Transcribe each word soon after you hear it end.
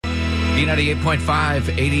B98.5,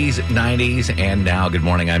 80s, 90s, and now. Good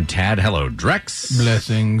morning. I'm Tad. Hello, Drex.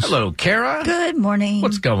 Blessings. Hello, Kara. Good morning.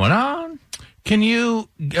 What's going on? Can you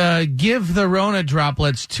give the Rona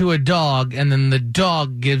droplets to a dog, and then the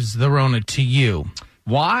dog gives the Rona to you?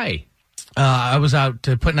 Why? I was out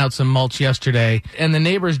putting out some mulch yesterday, and the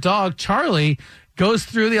neighbor's dog, Charlie, goes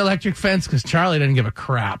through the electric fence because Charlie doesn't give a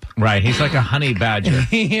crap. Right. He's like a honey badger.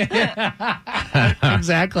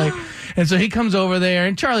 Exactly. And so he comes over there,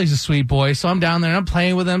 and Charlie's a sweet boy. So I'm down there, and I'm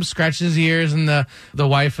playing with him, scratching his ears, and the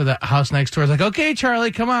wife of the house next door is like, okay,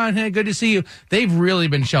 Charlie, come on. Hey, good to see you. They've really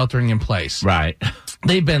been sheltering in place. Right.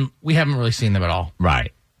 We haven't really seen them at all.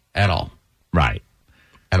 Right. At all. Right.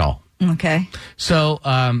 At all. Okay. So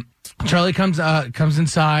Charlie comes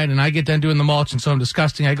inside, and I get done doing the mulch, and so I'm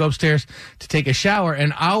disgusting. I go upstairs to take a shower,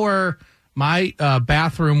 and my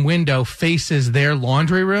bathroom window faces their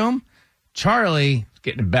laundry room. Charlie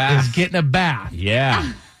Getting a bath. is getting a bath.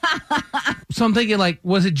 Yeah. So I'm thinking, like,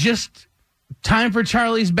 was it just time for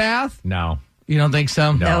Charlie's bath? No. You don't think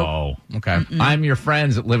so? No. Okay. I'm your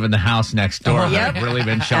friends that live in the house next door that Yep. have really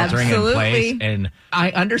been sheltering in place. And I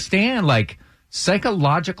understand, like,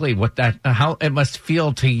 psychologically how it must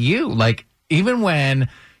feel to you. Like, even when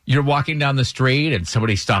you're walking down the street and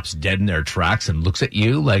somebody stops dead in their tracks and looks at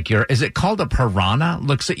you like is it called a piranha?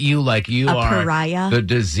 Looks at you like you are pariah. The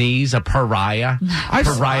disease, a pariah.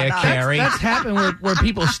 Pariah Carey. That's happened where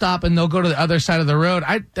people stop and they'll go to the other side of the road.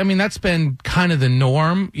 I mean, that's been kind of the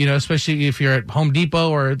norm, especially if you're at Home Depot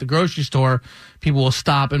or at the grocery store. People will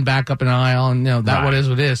stop and back up an aisle, and that what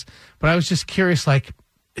it is. But I was just curious, like,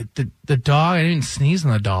 the dog, I didn't sneeze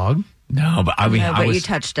on the dog. No, but you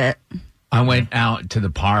touched it. I went out to the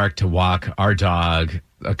park to walk our dog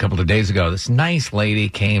a couple of days ago. This nice lady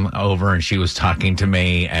came over and she was talking to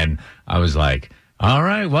me, and I was like, all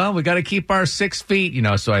right, well, we got to keep our 6 feet,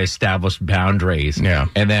 so I established boundaries. Yeah.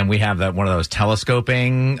 And then we have one of those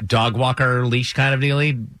telescoping dog walker leash kind of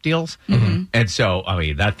deals. Mm-hmm. And so, I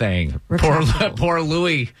mean, that thing, poor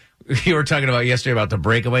Louie. You were talking about yesterday about the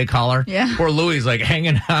breakaway collar. Yeah. Poor Louie's like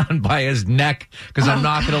hanging on by his neck because I'm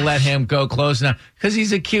not going to let him go close enough because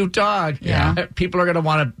he's a cute dog. Yeah. People are going to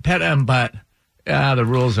want to pet him, but the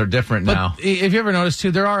rules are different now. If you ever noticed,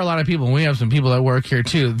 too, there are a lot of people, and we have some people that work here,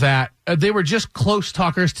 too, that they were just close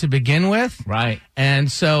talkers to begin with. Right. And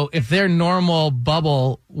so if their normal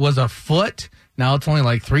bubble was a foot, now it's only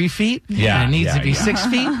like 3 feet. Yeah. And it needs to be 6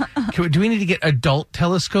 feet. Do we need to get adult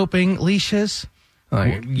telescoping leashes?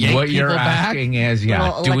 Like, what you're asking is,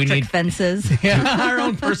 do we need fences? Yeah, our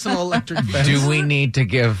own personal electric fence. Do we need to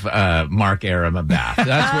give Mark Aram a bath?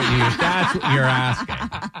 That's what you're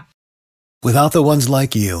asking. Without the ones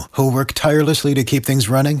like you, who work tirelessly to keep things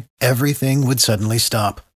running, everything would suddenly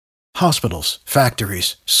stop. Hospitals,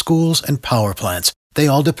 factories, schools, and power plants, they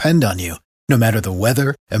all depend on you. No matter the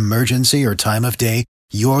weather, emergency, or time of day,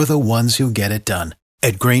 you're the ones who get it done.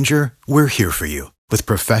 At Grainger, we're here for you with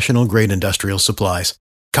professional-grade industrial supplies.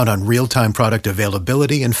 Count on real-time product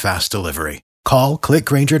availability and fast delivery. Call, click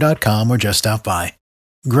Grainger.com, or just stop by.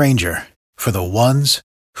 Grainger, for the ones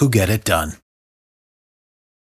who get it done.